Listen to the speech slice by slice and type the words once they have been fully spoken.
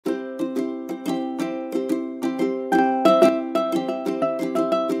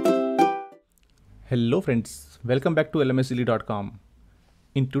Hello friends, welcome back to lmsely.com.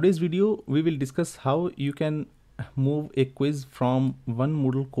 In today's video, we will discuss how you can move a quiz from one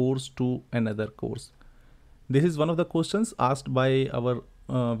Moodle course to another course. This is one of the questions asked by our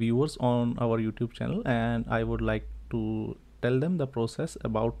viewers on our YouTube channel, and I would like to tell them the process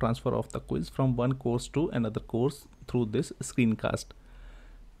about transfer of the quiz from one course to another course through this screencast.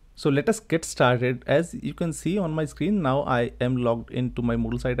 So let us get started. As you can see on my screen, now I am logged into my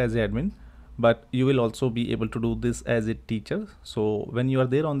Moodle site as admin, but you will also be able to do this as a teacher. So when you are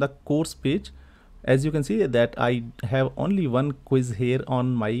there on the course page, as you can see that I have only one quiz here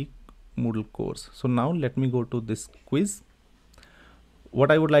on my Moodle course. So now let me go to this quiz. What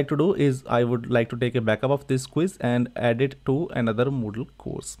I would like to do is I would like to take a backup of this quiz and add it to another Moodle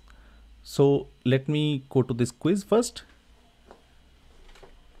course. So let me go to this quiz first.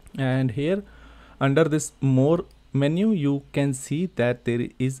 And here under this more menu, you can see that there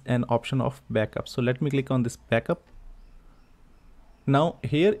is an option of backup. So let me click on this backup. Now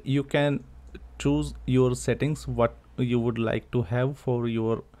here you can choose your settings, what you would like to have for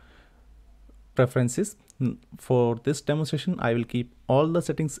your preferences. For this demonstration, I will keep all the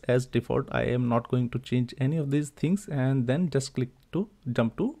settings as default. I am not going to change any of these things, and then just click to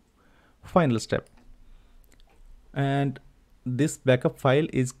jump to final step. And this backup file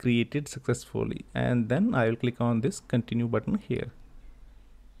is created successfully, and then I will click on this continue button here.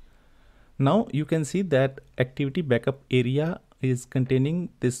 Now you can see that activity backup area is containing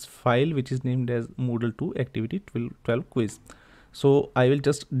this file which is named as Moodle 2 activity 12 quiz. So I will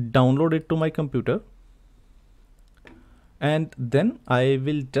just download it to my computer, and then I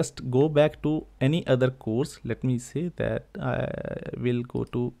will just go back to any other course. Let me say that I will go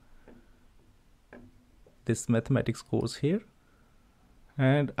to this mathematics course here,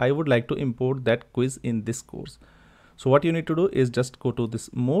 and I would like to import that quiz in this course. So what you need to do is just go to this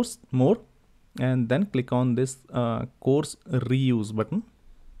more and then click on this course reuse button,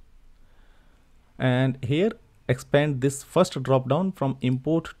 and here expand this first drop down from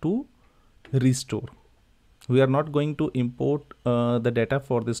import to restore. We are not going to import the data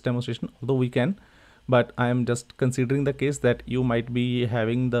for this demonstration, although we can, but I am just considering the case that you might be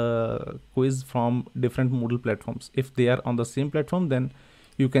having the quiz from different Moodle platforms. If they are on the same platform, then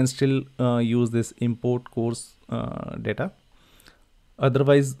you can still use this import course data.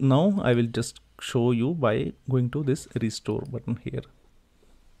 Otherwise, now I will just show you by going to this restore button here.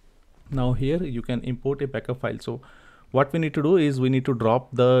 Now here you can import a backup file. So what we need to do is we need to drop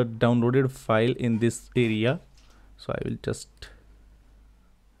the downloaded file in this area. So I will just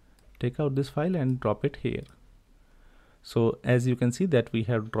take out this file and drop it here. So as you can see that we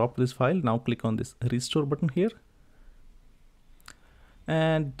have dropped this file. Now click on this restore button here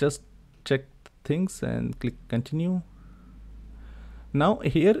and just check things and click continue. Now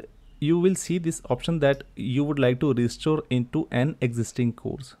here you will see this option that you would like to restore into an existing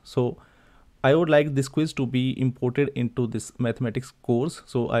course. So I would like this quiz to be imported into this mathematics course,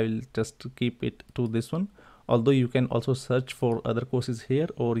 so I will just keep it to this one. Although you can also search for other courses here,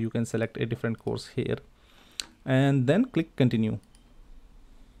 or you can select a different course here and then click continue.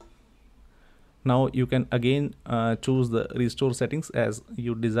 Now you can again choose the restore settings as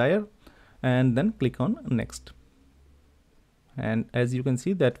you desire, and then click on next. And as you can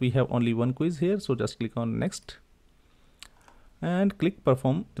see that we have only one quiz here, so just click on next and click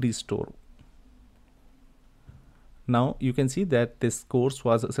perform restore. Now you can see that this course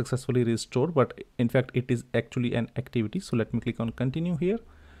was successfully restored, but in fact it is actually an activity. So let me click on continue here,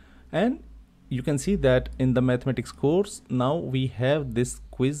 and you can see that in the mathematics course now we have this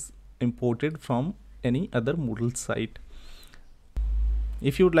quiz imported from any other Moodle site.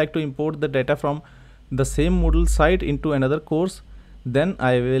 If you would like to import the data from the same Moodle site into another course, then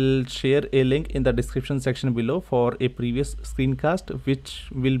I will share a link in the description section below for a previous screencast, which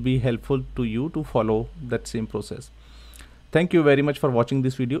will be helpful to you to follow that same process. Thank you very much for watching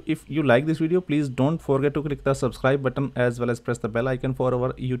this video. If you like this video, please don't forget to click the subscribe button as well as press the bell icon for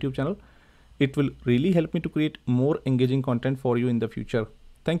our YouTube channel. It will really help me to create more engaging content for you in the future.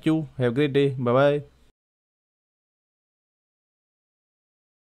 Thank you. Have a great day. Bye bye.